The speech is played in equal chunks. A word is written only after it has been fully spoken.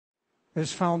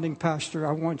As founding pastor,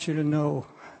 I want you to know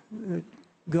that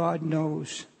God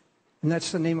knows. And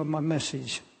that's the name of my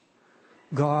message.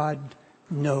 God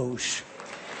knows.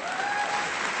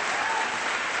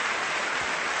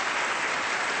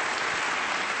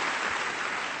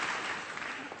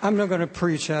 I'm not going to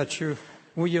preach at you.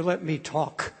 Will you let me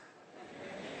talk?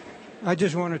 I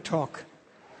just want to talk.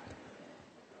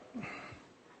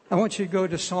 I want you to go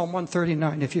to Psalm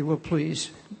 139, if you will,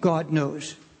 please. God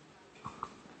knows.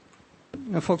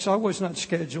 Now, folks, I was not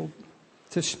scheduled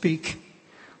to speak,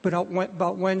 but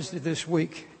about Wednesday this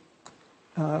week,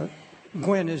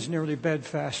 Gwen is nearly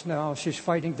bedfast now. She's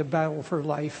fighting the battle for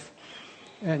life,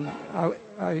 and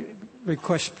I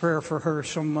request prayer for her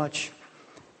so much.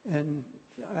 And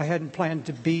I hadn't planned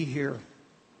to be here,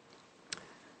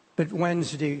 but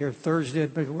Wednesday or Thursday,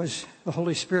 but it was the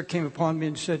Holy Spirit came upon me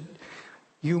and said,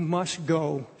 "You must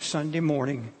go Sunday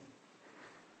morning,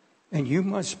 and you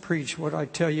must preach what I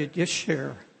tell you. Just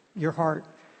share. Your heart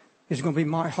is going to be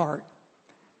my heart."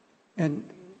 And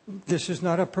this is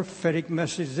not a prophetic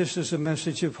message. This is a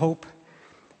message of hope.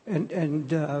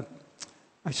 And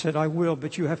I said, "I will,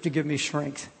 but you have to give me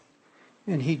strength."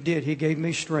 And He did. He gave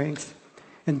me strength.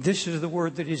 And this is the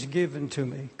word that He's given to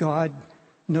me. God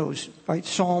knows. Right?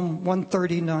 Psalm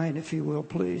 139, if you will,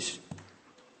 please.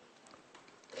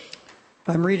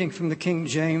 I'm reading from the King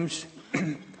James.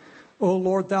 "O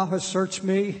Lord, thou hast searched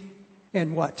me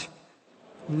and what?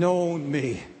 Known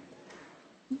me.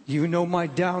 You know my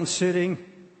down sitting,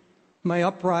 my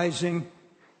uprising.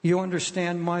 You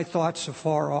understand my thoughts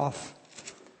afar off.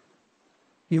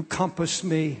 You compass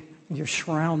me, you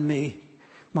surround me,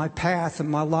 my path and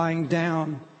my lying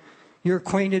down. You're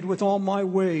acquainted with all my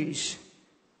ways.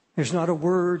 There's not a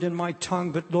word in my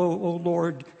tongue, but lo, O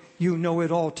Lord, you know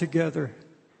it altogether.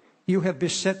 You have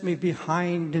beset me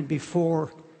behind and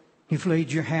before. You've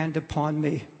laid your hand upon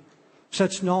me.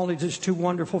 Such knowledge is too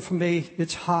wonderful for me.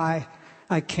 It's high.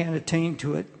 I can't attain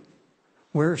to it.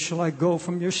 Where shall I go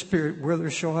from your spirit? Whither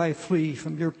shall I flee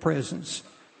from your presence?"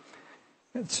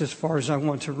 That's as far as I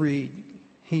want to read.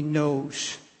 He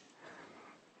knows.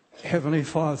 Heavenly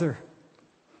Father,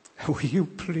 will you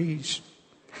please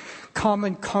come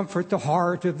and comfort the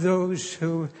heart of those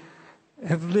who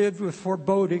have lived with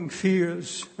foreboding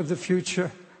fears of the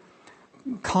future.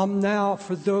 Come now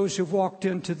for those who walked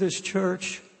into this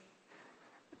church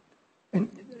and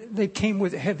they came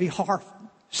with a heavy heart,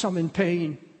 some in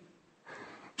pain,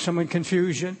 some in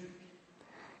confusion.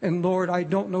 And Lord, I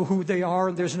don't know who they are,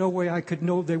 and there's no way I could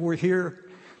know they were here,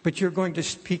 but you're going to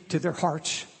speak to their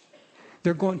hearts.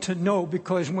 They're going to know,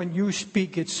 because when you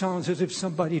speak, it sounds as if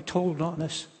somebody told on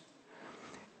us.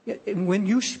 And when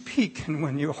you speak and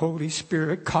when your Holy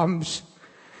Spirit comes,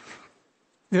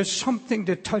 there's something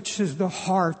that touches the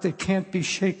heart that can't be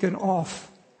shaken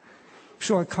off.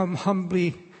 So I come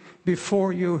humbly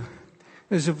before you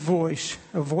as a voice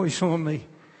only.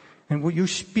 And will you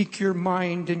speak your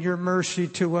mind and your mercy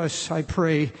to us, I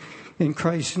pray, in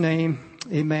Christ's name.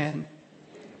 Amen.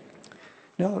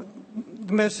 Now,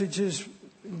 the messages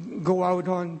go out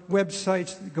on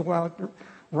websites, go out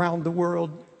around the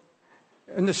world.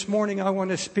 And this morning I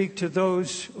want to speak to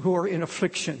those who are in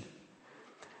affliction.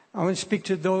 I want to speak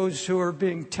to those who are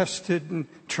being tested and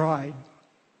tried.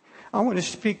 I want to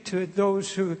speak to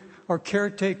those who are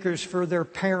caretakers for their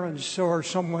parents or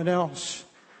someone else.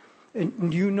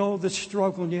 And you know the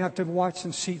struggle, and you have to watch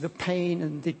and see the pain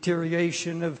and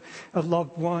deterioration of a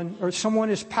loved one. Or someone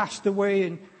has passed away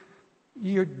and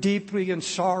you're deeply in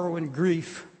sorrow and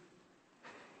grief.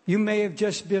 You may have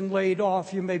just been laid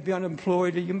off. You may be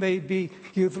unemployed. Or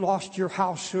you've lost your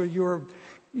house, or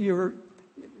you're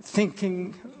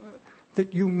thinking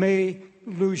that you may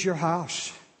lose your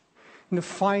house. And the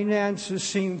finances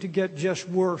seem to get just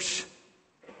worse.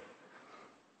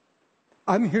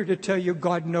 I'm here to tell you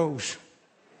God knows.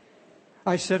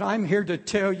 I said, I'm here to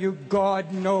tell you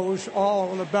God knows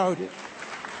all about it.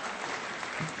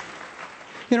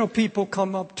 You know, people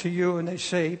come up to you and they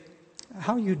say,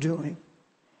 how are you doing?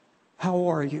 How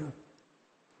are you?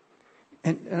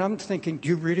 And I'm thinking, do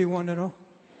you really want to know?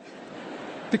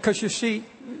 Because you see,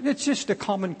 it's just a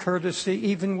common courtesy.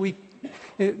 Even we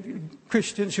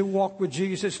Christians who walk with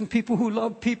Jesus and people who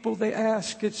love people, they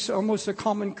ask. It's almost a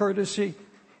common courtesy.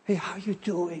 Hey, how are you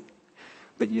doing?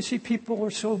 But you see, people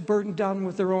are so burdened down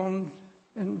with their own.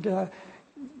 And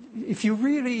if you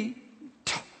really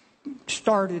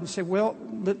started and say, well,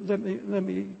 let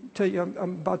me tell you, I'm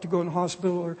about to go in the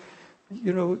hospital, or,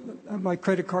 you know, my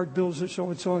credit card bills are so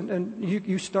and so, and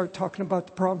you start talking about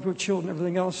the problems with children and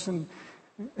everything else, and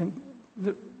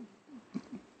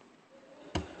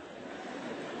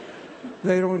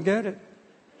they don't get it.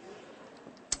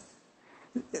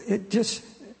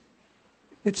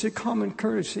 It's a common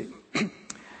courtesy.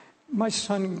 My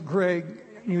son Greg,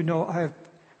 you know, I've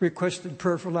requested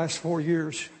prayer for the last 4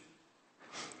 years.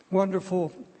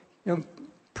 Wonderful young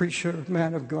preacher,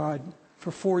 man of God,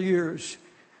 for 4 years.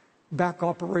 Back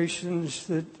operations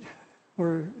that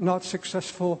were not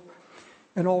successful,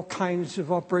 and all kinds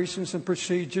of operations and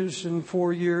procedures in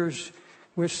 4 years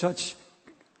with such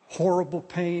horrible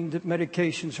pain that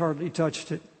medications hardly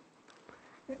touched it.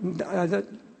 And, that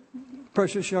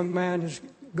precious young man has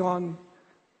gone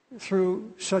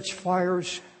through such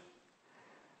fires,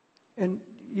 and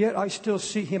yet I still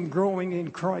see him growing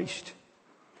in Christ.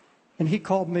 And he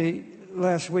called me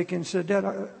last week and said,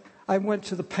 Dad, I went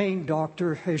to the pain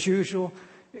doctor as usual.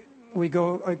 I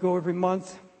go every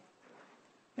month.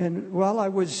 And while I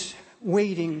was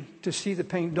waiting to see the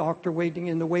pain doctor, waiting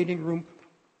in the waiting room,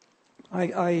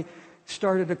 I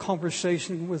started a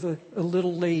conversation with a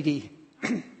little lady.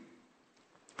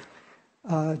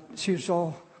 She was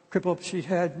all crippled up. She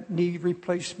had knee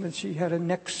replacements. She had a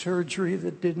neck surgery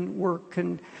that didn't work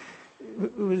and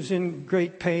was in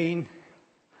great pain.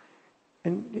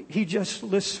 And he just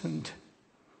listened.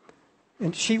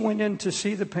 And she went in to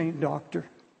see the pain doctor.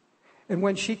 And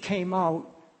when she came out,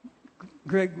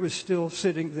 Greg was still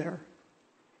sitting there.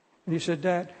 And he said,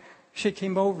 Dad, she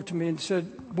came over to me and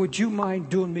said, would you mind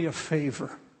doing me a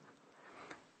favor?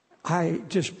 I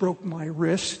just broke my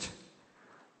wrist.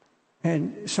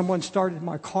 And someone started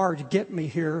my car to get me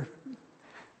here.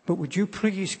 But would you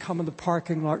please come in the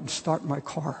parking lot and start my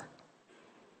car?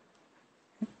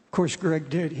 Of course, Greg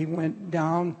did. He went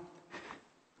down,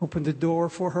 opened the door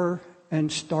for her,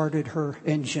 and started her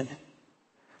engine.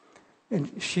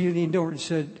 And she leaned over and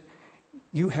said,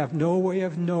 you have no way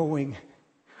of knowing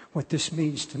what this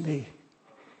means to me.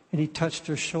 And he touched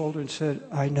her shoulder and said,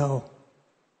 I know.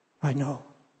 And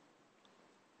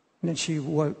then she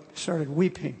started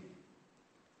weeping.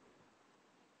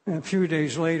 And a few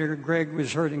days later, Greg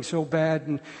was hurting so bad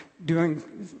and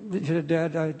he said,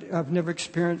 Dad, I've never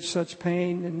experienced such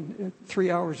pain and 3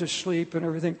 hours of sleep and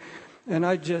everything. And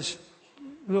I just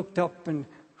looked up and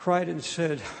cried and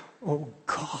said, oh,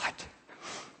 God.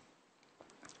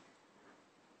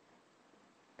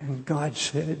 And God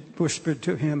whispered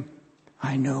to him,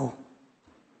 I know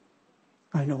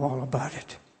all about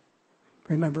it.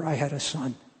 Remember, I had a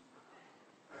son.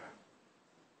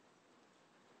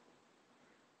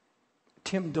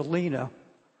 Tim Delina,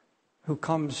 who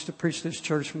comes to preach this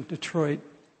church from Detroit,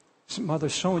 his mother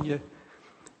Sonia,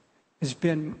 has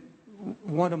been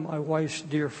one of my wife's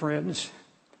dear friends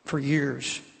for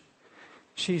years.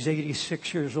 She's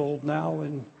 86 years old now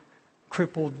and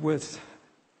crippled with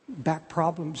back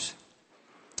problems.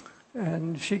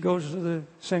 And she goes to the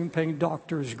same pain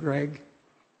doctor as Greg.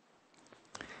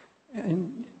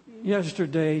 And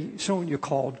yesterday, Sonia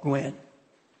called Gwen.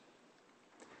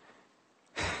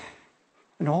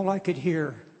 And all I could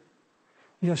hear,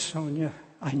 yes, Sonia,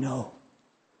 I know.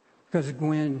 Because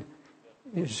Gwen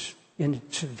is in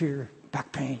severe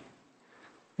back pain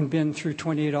and been through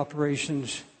 28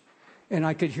 operations. And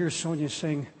I could hear Sonia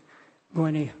saying,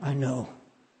 Gwenny, I know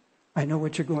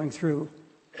what you're going through.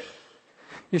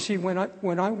 You see, when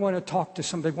I want to talk to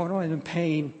somebody, when I'm in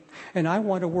pain, and I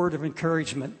want a word of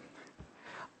encouragement,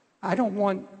 I don't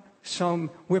want some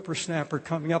whippersnapper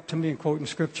coming up to me and quoting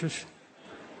scriptures.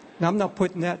 Now, I'm not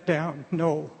putting that down.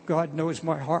 No, God knows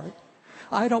my heart.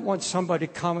 I don't want somebody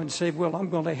to come and say, well,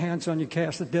 I'm going to lay hands on you,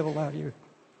 cast the devil out of you.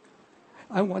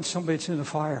 I want somebody that's in the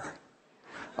fire.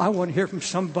 I want to hear from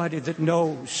somebody that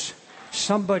knows,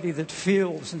 somebody that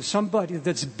feels, and somebody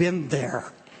that's been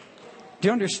there. Do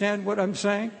you understand what I'm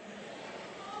saying?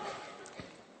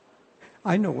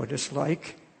 I know what it's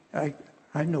like. I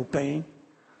know pain.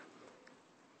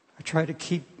 I try to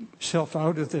keep myself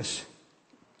out of this.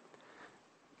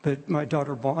 But my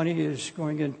daughter Bonnie is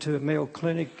going into a Mayo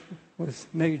Clinic with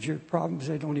major problems.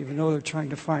 They don't even know. They're trying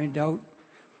to find out,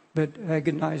 but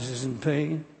agonizes in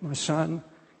pain. My son,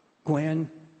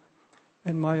 Gwen,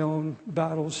 and my own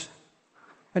battles.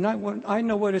 And I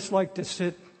know what it's like to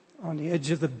sit on the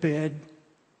edge of the bed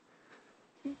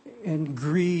and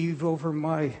grieve over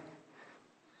my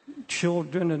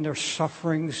children and their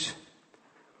sufferings.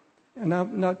 And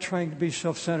I'm not trying to be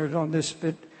self-centered on this,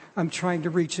 but I'm trying to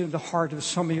reach into the heart of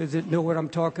some of you that know what I'm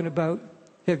talking about.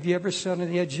 Have you ever sat on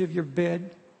the edge of your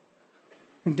bed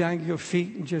and dangle your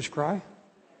feet and just cry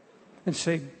and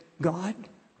say, God,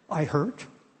 I hurt.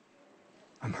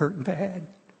 I'm hurting bad.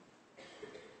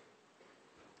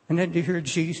 And then to hear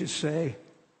Jesus say,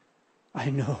 I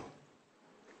know,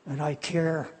 and I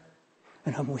care,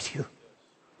 and I'm with you.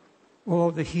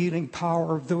 Oh, the healing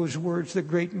power of those words, the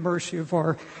great mercy of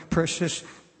our precious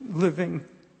living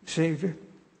Savior.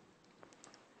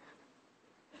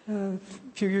 a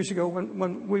few years ago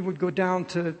when we would go down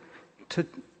to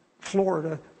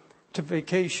Florida to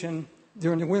vacation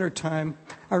during the wintertime.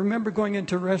 I remember going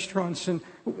into restaurants and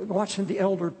watching the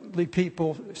elderly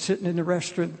people sitting in the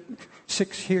restaurant,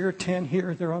 6 here, 10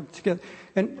 here, they're all together.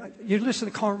 And you listen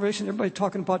to the conversation, everybody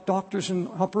talking about doctors and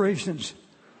operations.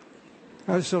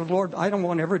 I said, Lord, I don't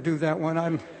want to ever do that one.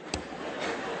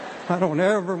 I don't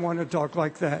ever want to talk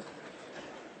like that.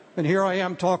 And here I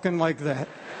am talking like that.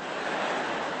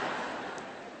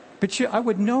 But I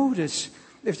would notice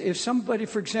if somebody,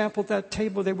 for example, at that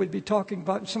table they would be talking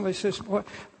about, and somebody says, well,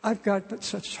 I've got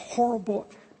such horrible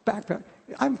back problem.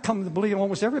 I'm coming to believe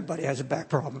almost everybody has a back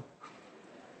problem.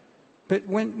 But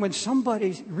when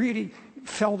somebody really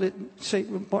felt it, say,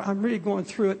 well, I'm really going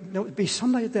through it, it would be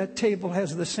somebody at that table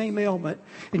has the same ailment,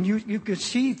 and you could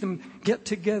see them get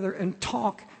together and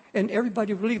talk, and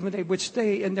everybody would leave, and they would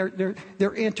stay, and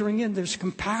they're entering in. There's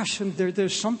compassion.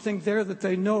 There's something there that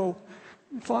they know.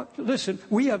 Listen,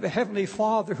 we have a Heavenly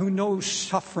Father who knows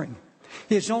suffering.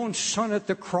 His own Son at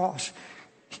the cross.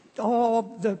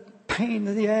 All the pain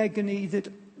and the agony that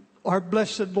our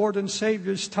blessed Lord and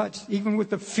Savior has touched, even with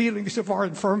the feelings of our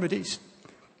infirmities.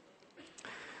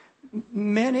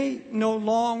 Many no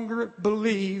longer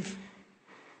believe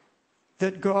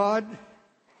that God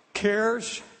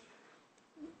cares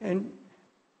and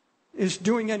is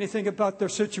doing anything about their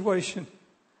situation.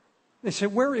 They say,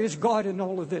 where is God in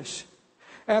all of this?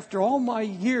 After all my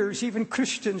years, even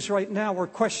Christians right now are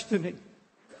questioning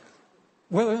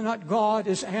whether or not God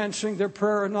is answering their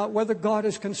prayer or not, whether God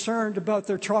is concerned about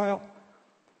their trial.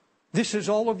 This is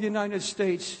all of the United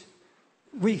States.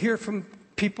 We hear from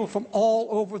people from all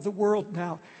over the world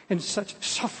now in such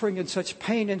suffering and such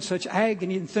pain and such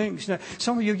agony and things. Now,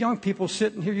 some of you young people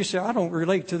sitting here, you say, I don't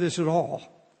relate to this at all.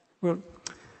 Well,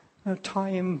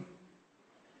 time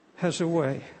has a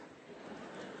way.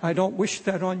 I don't wish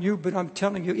that on you, but I'm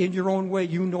telling you, in your own way,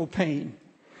 you know pain.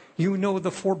 You know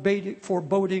the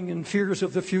foreboding and fears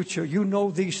of the future. You know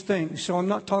these things, so I'm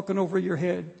not talking over your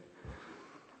head.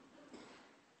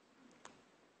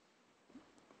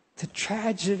 The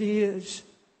tragedy is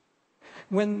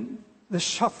when the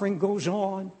suffering goes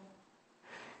on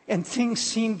and things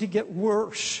seem to get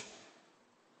worse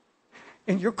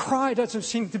and your cry doesn't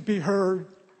seem to be heard.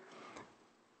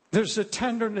 There's a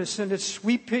tenderness, and it's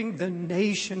sweeping the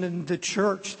nation and the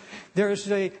church. There's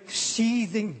a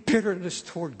seething bitterness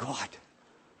toward God.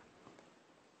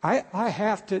 I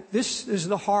have to, this is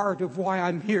the heart of why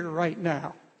I'm here right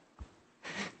now.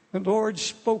 The Lord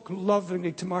spoke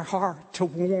lovingly to my heart to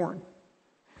warn.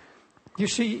 You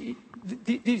see,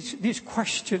 these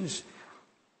questions,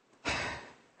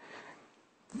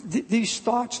 these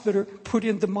thoughts that are put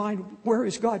in the mind, where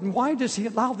is God? And why does He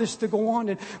allow this to go on?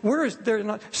 And where is there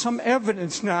not some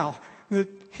evidence now that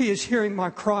He is hearing my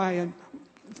cry? And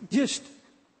just,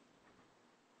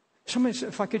 somebody said,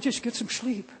 if I could just get some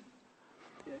sleep.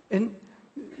 And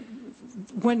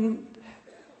when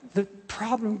the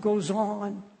problem goes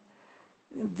on,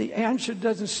 the answer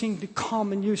doesn't seem to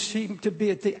come, and you seem to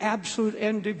be at the absolute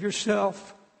end of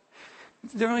yourself,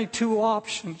 there are only two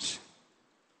options.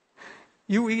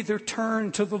 You either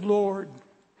turn to the Lord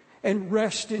and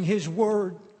rest in His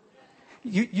Word.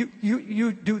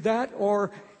 You do that,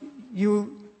 or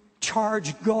you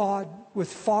charge God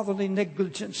with fatherly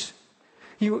negligence.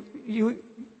 You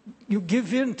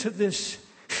give in to this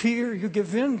fear. You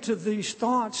give in to these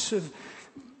thoughts of,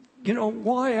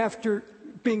 why after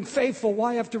being faithful,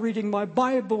 why after reading my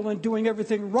Bible and doing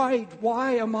everything right,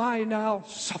 why am I now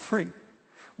suffering?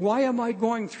 Why am I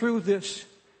going through this?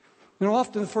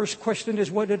 Often the first question is,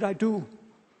 what did I do?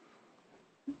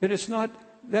 And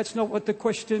that's not what the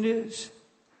question is.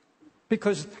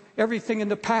 Because everything in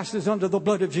the past is under the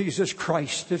blood of Jesus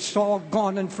Christ. It's all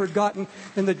gone and forgotten,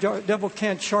 and the devil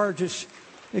can't charge us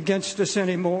against us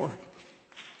anymore.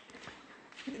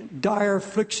 Dire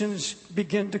afflictions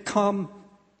begin to come.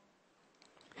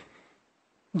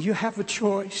 You have a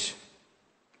choice.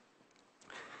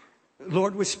 The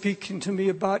Lord was speaking to me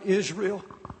about Israel.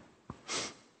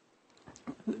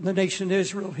 The nation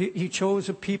Israel, He chose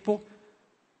a people,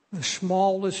 the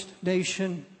smallest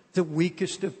nation, the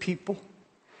weakest of people.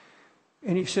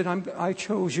 And He said, I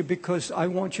chose you because I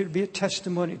want you to be a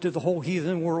testimony to the whole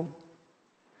heathen world.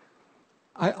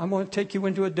 I'm going to take you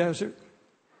into a desert,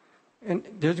 and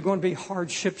there's going to be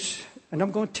hardships, and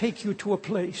I'm going to take you to a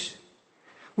place.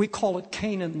 We call it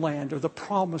Canaan land, or the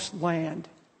promised land.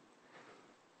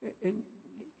 And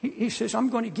He says, I'm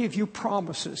going to give you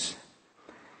promises.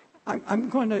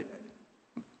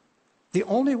 The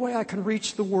only way I can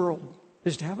reach the world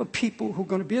is to have a people who are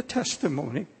going to be a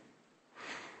testimony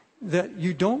that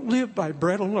you don't live by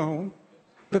bread alone,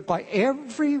 but by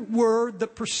every word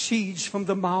that proceeds from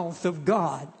the mouth of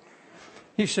God.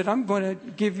 He said, I'm going to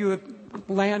give you a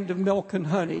land of milk and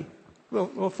honey.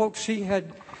 Well, folks,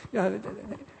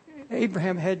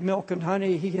 Abraham had milk and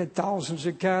honey. He had thousands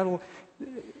of cattle.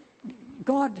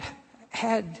 God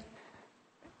had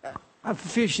a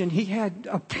vision. He had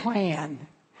a plan.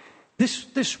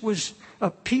 This was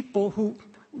a people who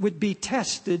would be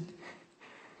tested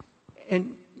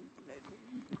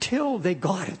until they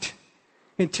got it,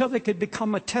 until they could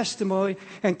become a testimony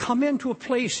and come into a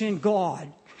place in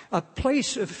God, a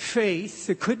place of faith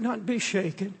that could not be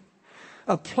shaken,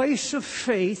 a place of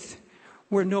faith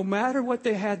where no matter what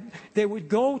they had, they would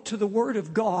go to the Word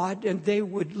of God and they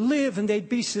would live and they'd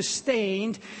be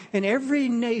sustained in every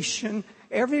nation,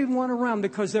 everyone around,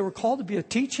 because they were called to be a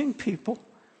teaching people.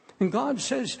 And God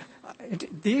says,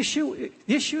 the issue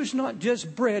is not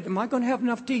just bread. Am I going to have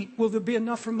enough to eat? Will there be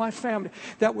enough for my family?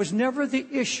 That was never the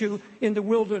issue in the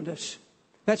wilderness.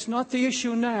 That's not the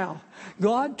issue now.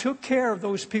 God took care of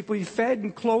those people. He fed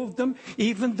and clothed them,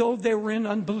 even though they were in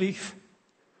unbelief.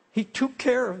 He took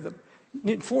care of them.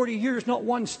 In 40 years, not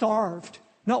one starved.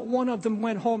 Not one of them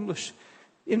went homeless.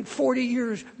 In 40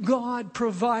 years, God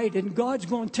provided. God's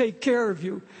going to take care of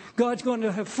you. God's going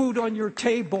to have food on your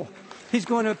table. He's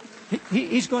going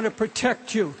to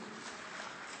protect you.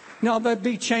 Now there'll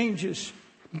be changes.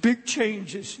 Big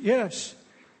changes, yes.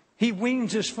 He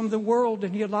weans us from the world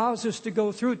and He allows us to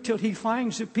go through it till He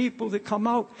finds the people that come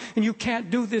out. And you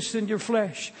can't do this in your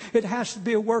flesh. It has to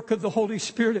be a work of the Holy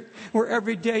Spirit, where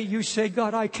every day you say,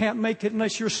 God, I can't make it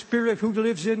unless your Spirit who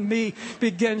lives in me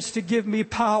begins to give me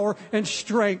power and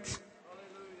strength.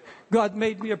 God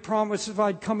made me a promise if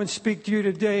I'd come and speak to you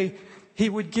today, He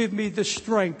would give me the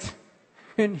strength.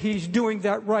 And He's doing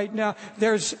that right now.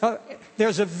 There's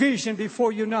a vision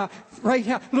before you now. Right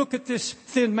now, look at this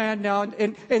thin man now.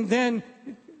 And then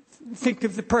think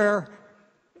of the prayer.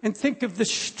 And think of the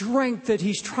strength that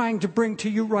He's trying to bring to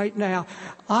you right now.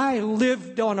 I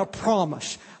lived on a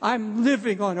promise. I'm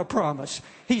living on a promise.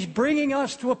 He's bringing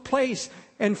us to a place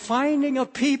and finding a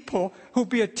people who'll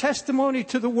be a testimony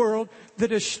to the world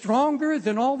that is stronger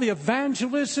than all the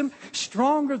evangelism,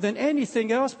 stronger than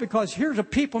anything else, because here's a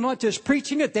people not just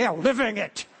preaching it, they are living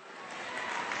it.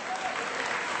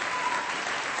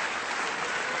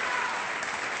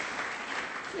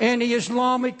 Any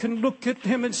Islamic can look at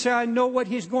him and say, I know what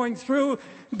he's going through,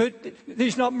 but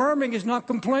he's not murmuring, he's not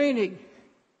complaining.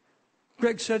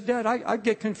 Greg said, Dad, I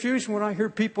get confused when I hear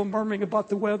people murmuring about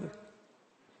the weather.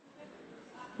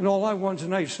 And all I want is a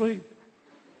night's sleep.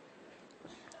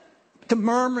 The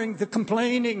murmuring, the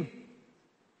complaining.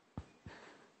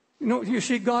 You know, you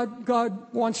see,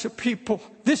 God wants a people.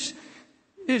 This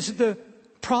is the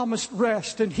promised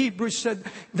rest. And Hebrews said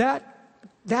that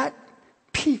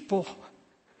people,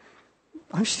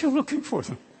 I'm still looking for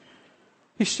them.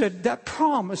 He said that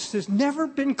promise has never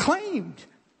been claimed.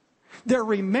 There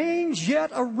remains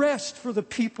yet a rest for the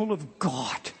people of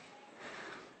God.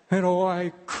 And oh,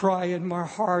 I cry in my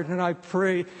heart and I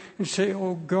pray and say,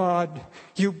 oh God,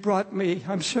 you brought me,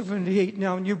 I'm 78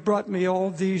 now, and you brought me all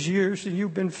these years and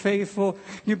you've been faithful.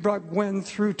 You brought Gwen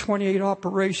through 28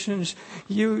 operations.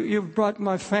 You brought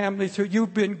my family through.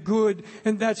 You've been good.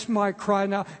 And that's my cry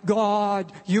now.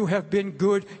 God, you have been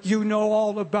good. You know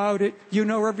all about it. You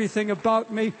know everything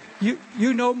about me.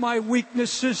 You know my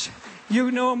weaknesses.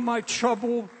 You know my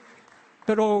trouble.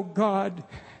 But oh God,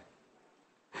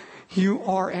 you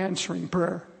are answering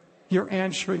prayer. You're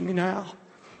answering now.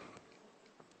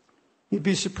 You'd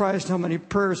be surprised how many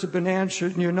prayers have been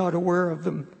answered and you're not aware of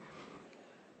them.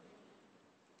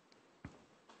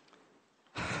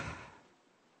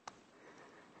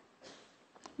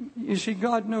 You see,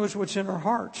 God knows what's in our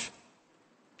hearts.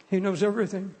 He knows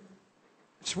everything.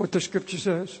 It's what the Scripture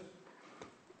says.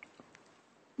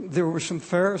 There were some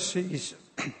Pharisees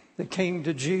that came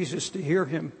to Jesus to hear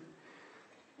Him.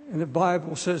 And the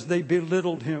Bible says they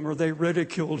belittled Him or they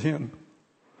ridiculed Him.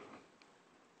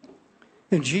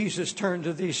 And Jesus turned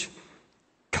to these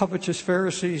covetous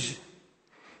Pharisees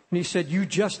and He said, you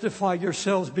justify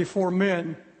yourselves before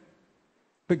men,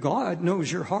 but God knows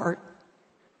your heart.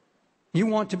 You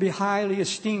want to be highly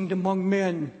esteemed among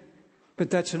men, but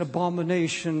that's an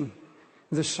abomination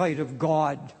in the sight of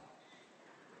God.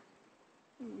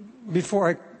 Before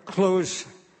I close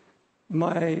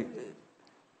my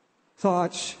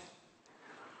thoughts,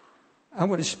 I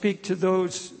want to speak to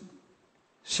those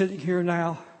sitting here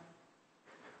now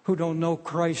who don't know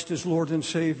Christ as Lord and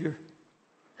Savior.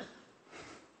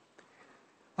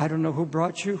 I don't know who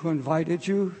brought you, who invited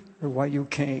you, or why you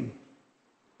came.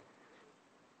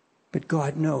 But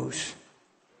God knows,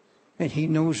 and He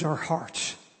knows our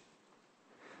hearts.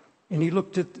 And he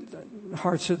looked at the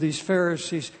hearts of these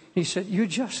Pharisees. He said, you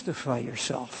justify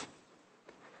yourself.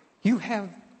 You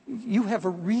have a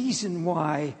reason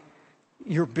why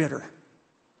you're bitter.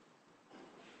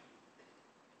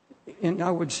 And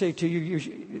I would say to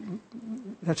you,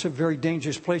 that's a very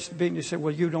dangerous place to be. And you say,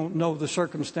 well, you don't know the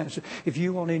circumstances. If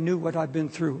you only knew what I've been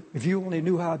through, if you only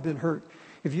knew how I've been hurt,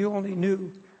 if you only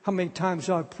knew how many times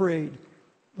I've prayed,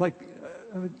 like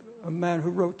a man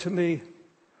who wrote to me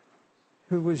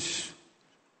who was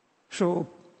so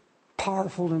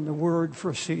powerful in the Word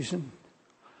for a season.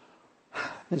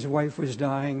 His wife was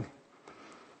dying,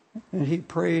 and he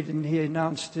prayed and he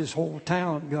announced his whole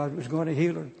town God was going to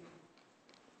heal her.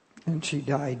 And she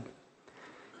died.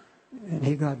 And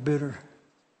he got bitter.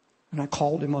 And I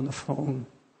called him on the phone.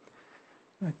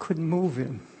 I couldn't move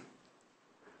him.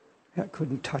 I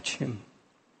couldn't touch him.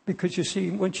 Because you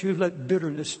see, once you let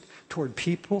bitterness toward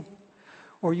people,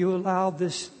 or you allow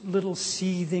this little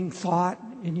seething thought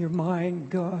in your mind,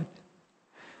 God,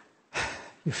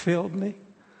 you failed me.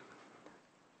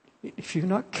 If you're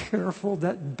not careful,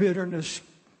 that bitterness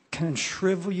can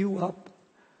shrivel you up.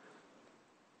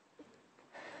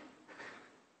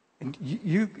 And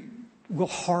you will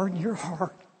harden your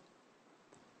heart.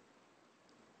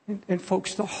 And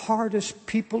folks, the hardest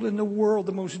people in the world,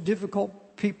 the most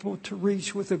difficult people to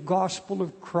reach with the gospel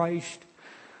of Christ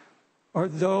are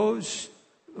those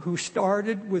who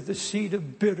started with the seed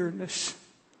of bitterness.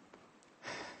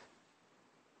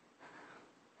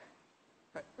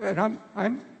 And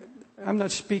I'm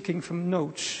not speaking from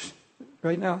notes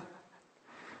right now.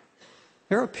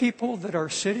 There are people that are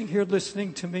sitting here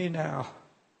listening to me now.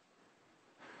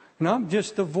 And I'm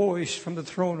just a voice from the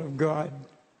throne of God,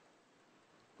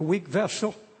 a weak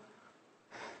vessel,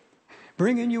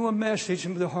 bringing you a message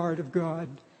from the heart of God.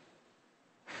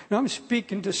 And I'm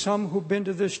speaking to some who've been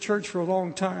to this church for a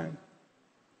long time.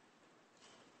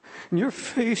 And you're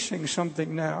facing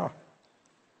something now.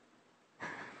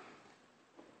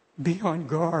 Be on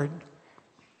guard.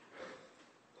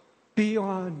 Be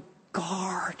on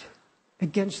guard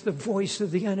against the voice of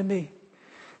the enemy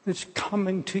that's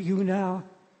coming to you now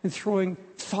and throwing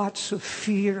thoughts of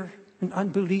fear and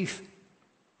unbelief.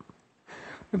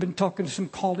 I've been talking to some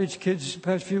college kids the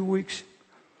past few weeks,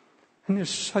 and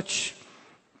there's such,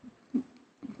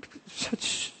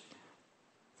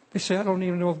 they say, I don't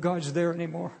even know if God's there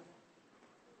anymore.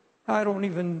 I don't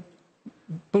even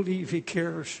believe He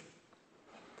cares.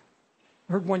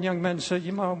 I heard one young man say,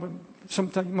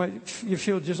 sometimes you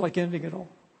feel just like ending it all.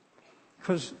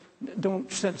 Because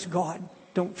don't sense God,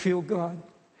 don't feel God.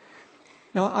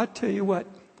 Now, I'll tell you what,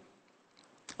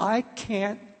 I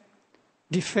can't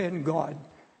defend God.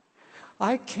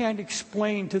 I can't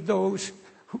explain to those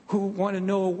who want to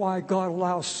know why God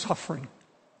allows suffering.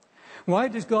 Why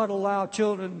does God allow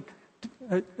children,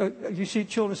 you see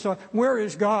children suffer, where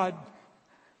is God?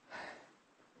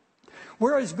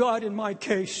 Where is God in my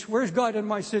case? Where is God in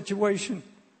my situation?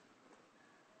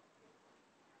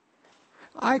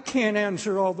 I can't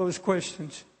answer all those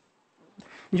questions.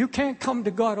 You can't come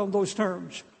to God on those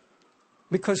terms.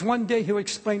 Because one day He'll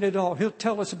explain it all. He'll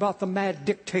tell us about the mad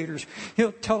dictators.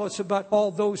 He'll tell us about all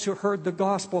those who heard the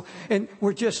gospel and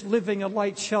were just living a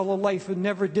light, shallow life and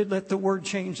never did let the word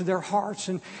change their hearts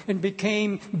and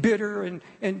became bitter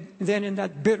and then in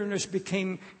that bitterness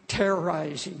became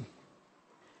terrorizing.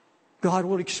 God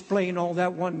will explain all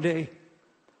that one day.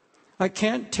 I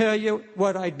can't tell you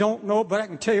what I don't know, but I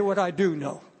can tell you what I do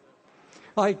know.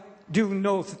 I do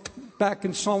know back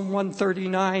in Psalm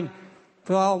 139,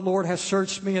 Thou, Lord, hast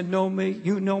searched me and known me.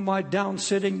 You know my down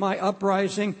sitting, my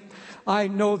uprising. I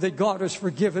know that God has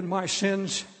forgiven my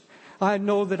sins. I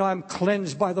know that I'm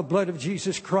cleansed by the blood of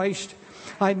Jesus Christ.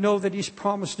 I know that He's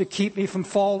promised to keep me from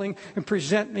falling and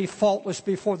present me faultless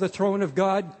before the throne of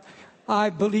God. I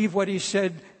believe what He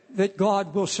said, that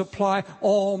God will supply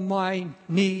all my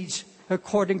needs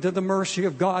according to the mercy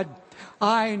of God.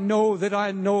 I know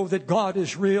that God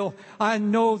is real. I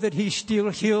know that He still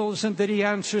heals and that He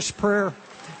answers prayer.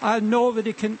 I know that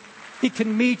He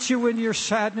can meet you in your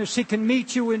sadness. He can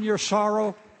meet you in your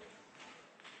sorrow.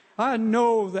 I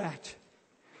know that.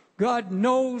 God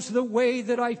knows the way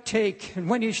that I take. And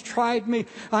when He's tried me,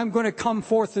 I'm going to come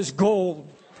forth as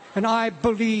gold. And I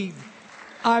believe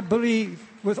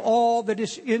with all that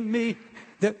is in me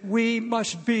that we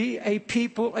must be a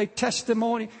people, a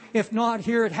testimony. If not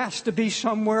here, it has to be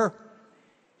somewhere.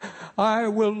 I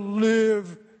will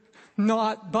live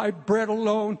not by bread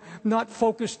alone, not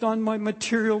focused on my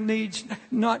material needs,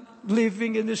 not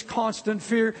living in this constant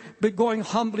fear, but going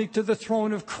humbly to the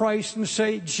throne of Christ and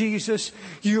say, Jesus,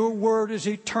 your word is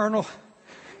eternal.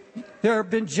 There have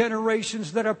been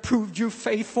generations that have proved you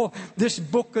faithful. This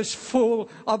book is full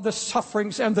of the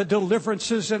sufferings and the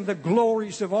deliverances and the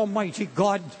glories of Almighty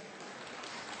God.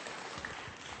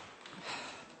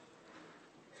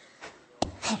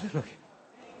 Hallelujah.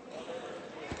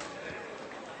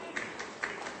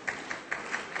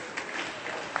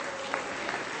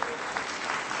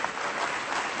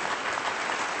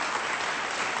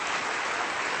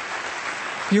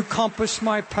 You compass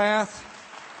my path,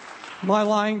 my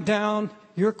lying down.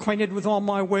 You're acquainted with all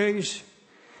my ways.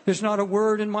 There's not a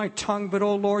word in my tongue, but,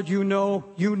 oh Lord, you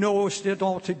knowest it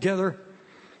altogether.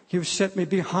 You've set me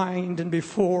behind and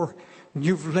before.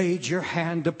 You've laid your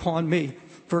hand upon me.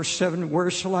 Verse 7,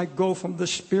 where shall I go from the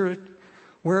Spirit?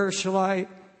 Where shall I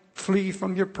flee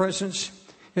from your presence?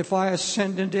 If I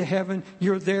ascend into heaven,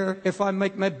 you're there. If I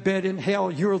make my bed in hell,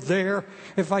 you're there.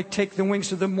 If I take the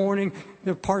wings of the morning,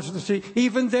 the parts of the sea,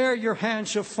 even there your hand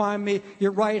shall find me.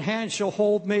 Your right hand shall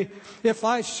hold me. If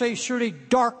I say, surely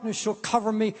darkness shall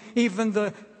cover me, even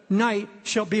the night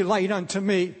shall be light unto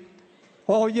me.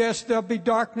 Oh yes, there'll be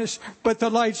darkness, but the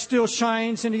light still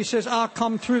shines. And he says, I'll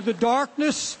come through the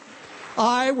darkness.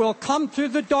 I will come through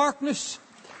the darkness.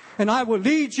 And I will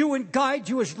lead you and guide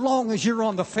you as long as you're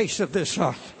on the face of this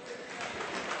earth.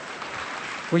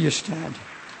 Will you stand?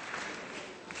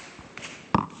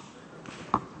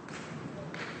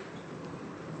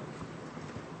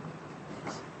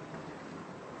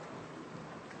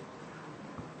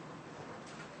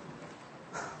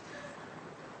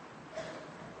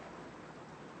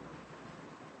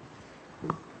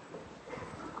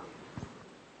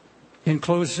 In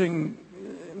closing,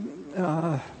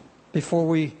 before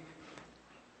we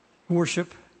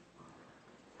worship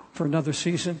for another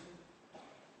season,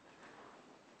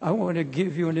 I want to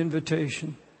give you an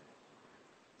invitation.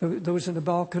 Those in the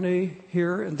balcony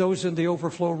here and those in the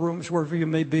overflow rooms, wherever you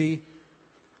may be,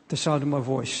 the sound of my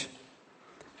voice.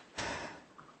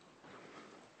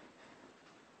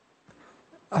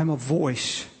 I'm a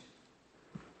voice,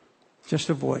 just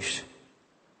a voice.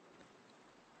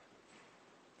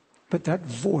 But that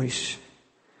voice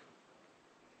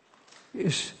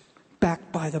is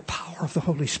backed by the power of the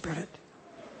Holy Spirit.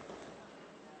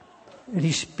 And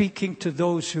He's speaking to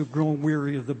those who've grown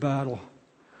weary of the battle.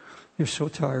 You're so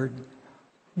tired.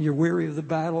 You're weary of the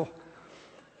battle.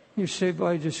 You say, but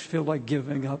I just feel like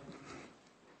giving up.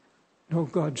 No,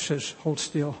 God says, hold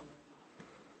still.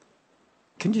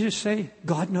 Can you just say,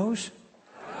 God knows?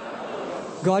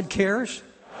 God cares?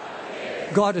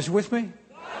 God is with me?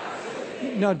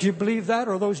 Now, do you believe that,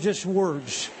 or are those just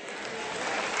words?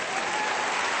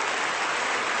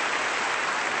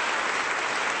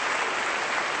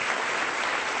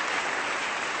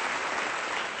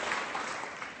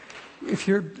 If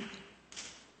you're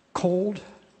cold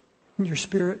in your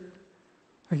spirit,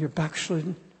 or you're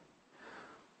backslidden,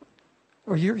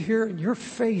 or you're here and you're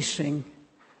facing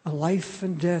a life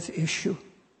and death issue,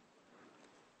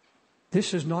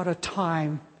 this is not a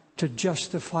time to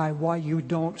justify why you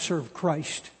don't serve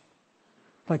Christ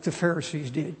like the Pharisees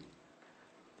did.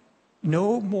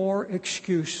 No more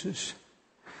excuses.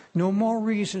 No more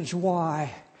reasons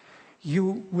why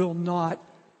you will not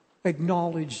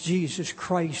acknowledge Jesus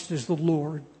Christ as the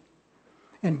Lord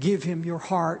and give Him your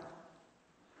heart.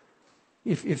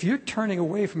 If you're turning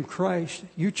away from Christ,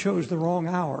 you chose the wrong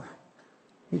hour.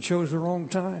 You chose the wrong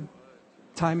time.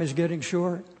 Time is getting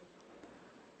short.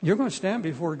 You're going to stand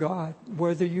before God,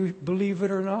 whether you believe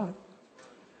it or not.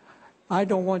 I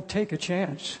don't want to take a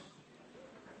chance.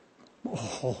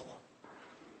 Oh,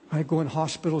 I go in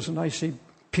hospitals and I see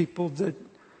people that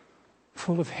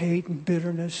full of hate and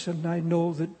bitterness, and I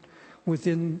know that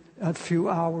within a few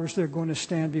hours they're going to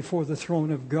stand before the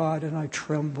throne of God, and I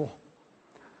tremble.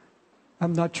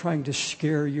 I'm not trying to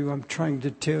scare you. I'm trying to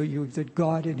tell you that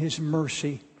God in His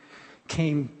mercy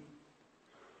came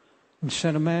and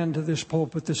sent a man to this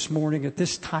pulpit this morning at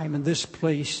this time in this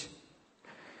place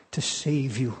to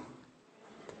save you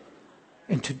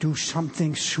and to do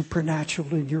something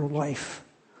supernatural in your life.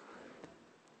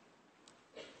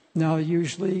 Now,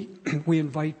 usually we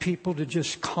invite people to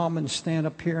just come and stand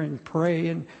up here and pray,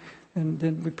 and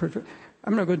then we pray.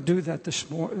 I'm not going to do that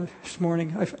this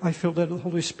morning. I feel that the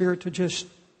Holy Spirit to just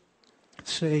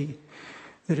say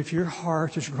that if your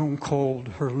heart has grown cold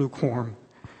or lukewarm,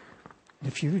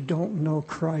 if you don't know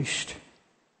Christ,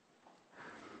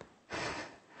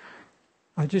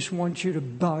 I just want you to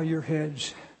bow your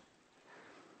heads.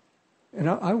 And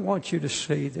I want you to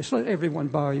say this. Let everyone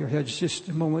bow your heads just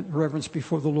a moment in reverence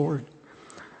before the Lord.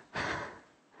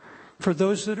 For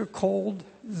those that are cold,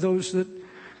 those that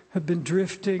have been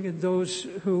drifting, and those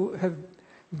who have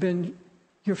been,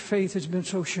 your faith has been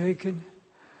so shaken.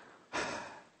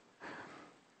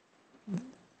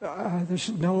 There's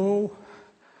no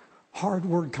hard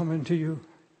word coming to you.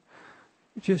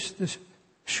 Just this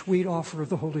sweet offer of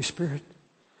the Holy Spirit.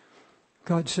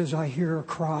 God says, I hear a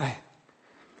cry.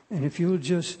 And if you'll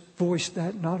just voice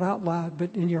that, not out loud,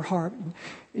 but in your heart,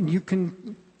 and you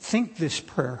can think this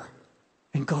prayer,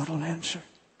 and God will answer.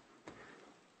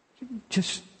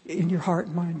 Just in your heart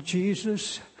and mind,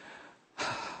 Jesus,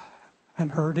 I'm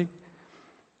hurting,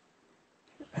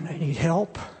 and I need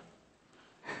help.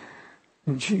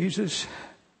 And Jesus,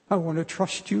 I want to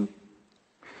trust you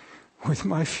with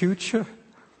my future.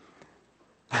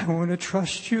 I want to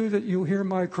trust you that you'll hear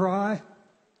my cry.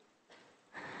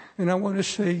 And I want to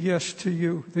say yes to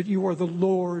you, that you are the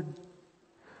Lord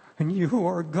and you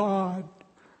are God.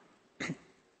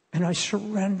 And I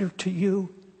surrender to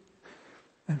you.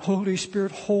 And Holy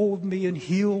Spirit, hold me and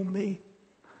heal me.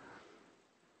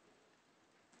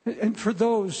 And for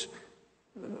those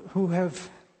who have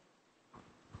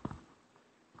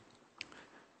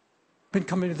been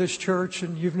coming to this church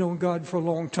and you've known God for a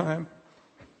long time,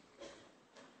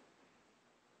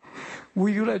 will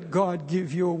you let God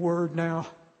give you a word now?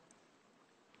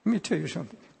 Let me tell you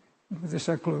something. With this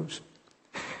I close.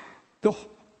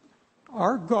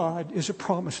 Our God is a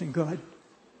promising God.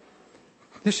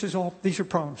 These are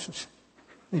promises.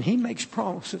 And He makes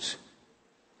promises.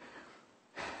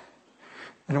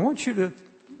 And I want you to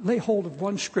lay hold of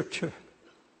one scripture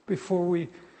before we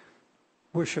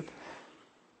worship.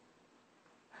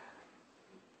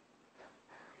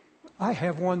 I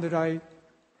have one that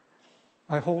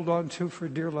I hold on to for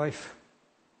dear life.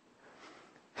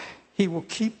 He will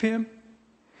keep him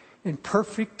in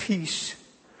perfect peace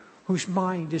whose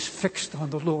mind is fixed on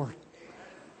the Lord.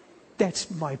 That's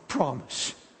my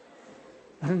promise.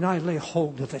 And I lay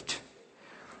hold of it.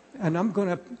 And I'm going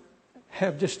to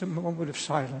have just a moment of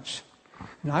silence.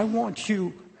 And I want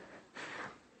you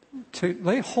to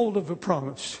lay hold of a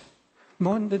promise.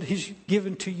 One that He's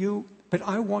given to you, but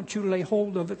I want you to lay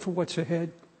hold of it for what's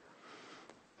ahead.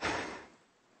 I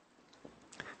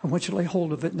want you to lay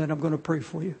hold of it, and then I'm going to pray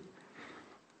for you.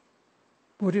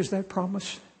 What is that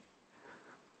promise?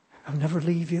 I'll never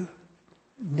leave you,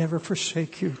 never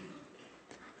forsake you.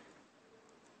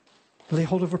 Lay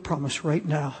hold of a promise right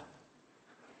now.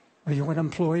 Are you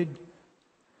unemployed?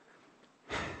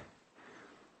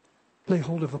 Lay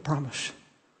hold of a promise.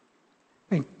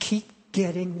 And keep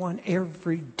getting one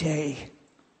every day.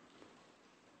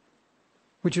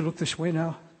 Would you look this way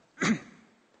now?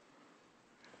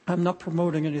 I'm not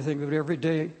promoting anything, but every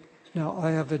day now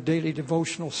I have a daily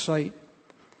devotional site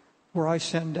where I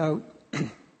send out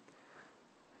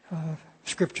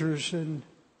scriptures and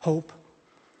hope.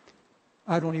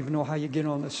 I don't even know how you get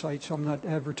on the site, so I'm not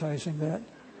advertising that.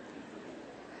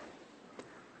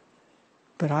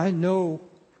 But I know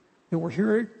that we're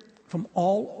hearing from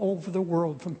all over the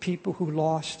world from people who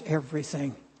lost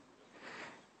everything.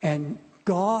 And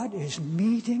God is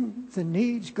meeting the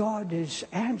needs. God is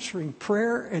answering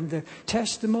prayer, and the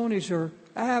testimonies are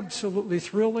absolutely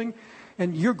thrilling.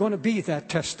 And you're going to be that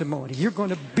testimony. You're going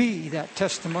to be that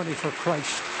testimony for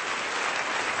Christ.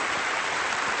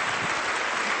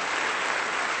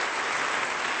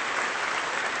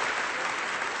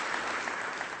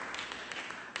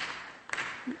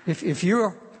 If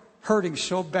you're hurting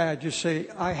so bad, you say,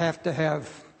 I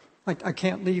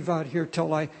can't leave out here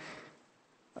till I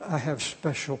have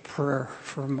special prayer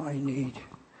for my need.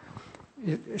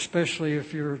 Especially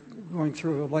if you're going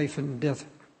through a life and death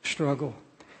struggle.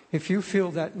 If you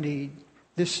feel that need,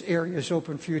 this area is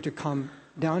open for you to come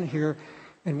down here,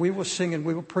 and we will sing and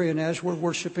we will pray. And as we're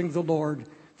worshiping the Lord,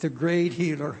 the great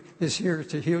healer is here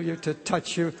to heal you, to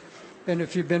touch you. And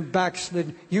if you've been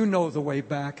backslid, you know the way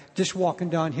back. Just walking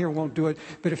down here won't do it.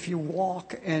 But if you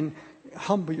walk and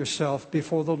humble yourself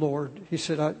before the Lord, He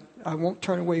said, I won't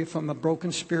turn away from a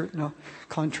broken spirit and a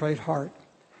contrite heart.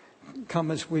 Come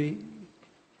as we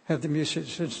have the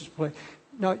musicians play.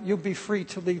 Now, you'll be free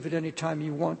to leave at any time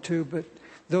you want to, but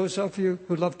those of you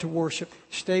who love to worship,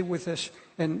 stay with us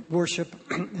and worship.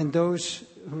 And those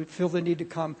who feel the need to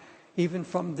come, even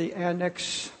from the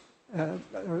annex,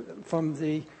 from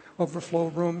the overflow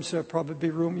rooms, probably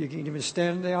room, you can even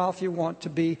stand in the aisle if you want to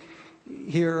be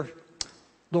here.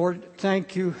 Lord,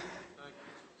 thank you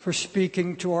for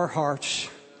speaking to our hearts.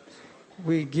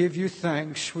 We give you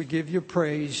thanks, we give you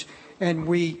praise, and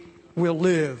we will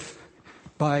live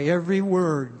by every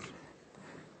word.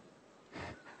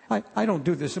 I don't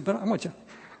do this, but I want you.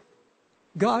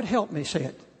 God help me, say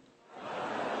it.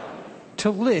 To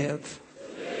live,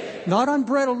 not on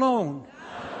bread alone,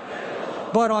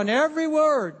 but on every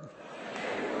word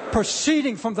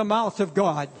proceeding from the mouth of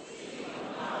God.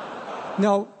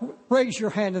 Now, raise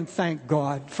your hand and thank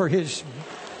God for His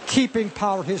keeping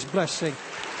power, His blessing.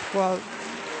 Well,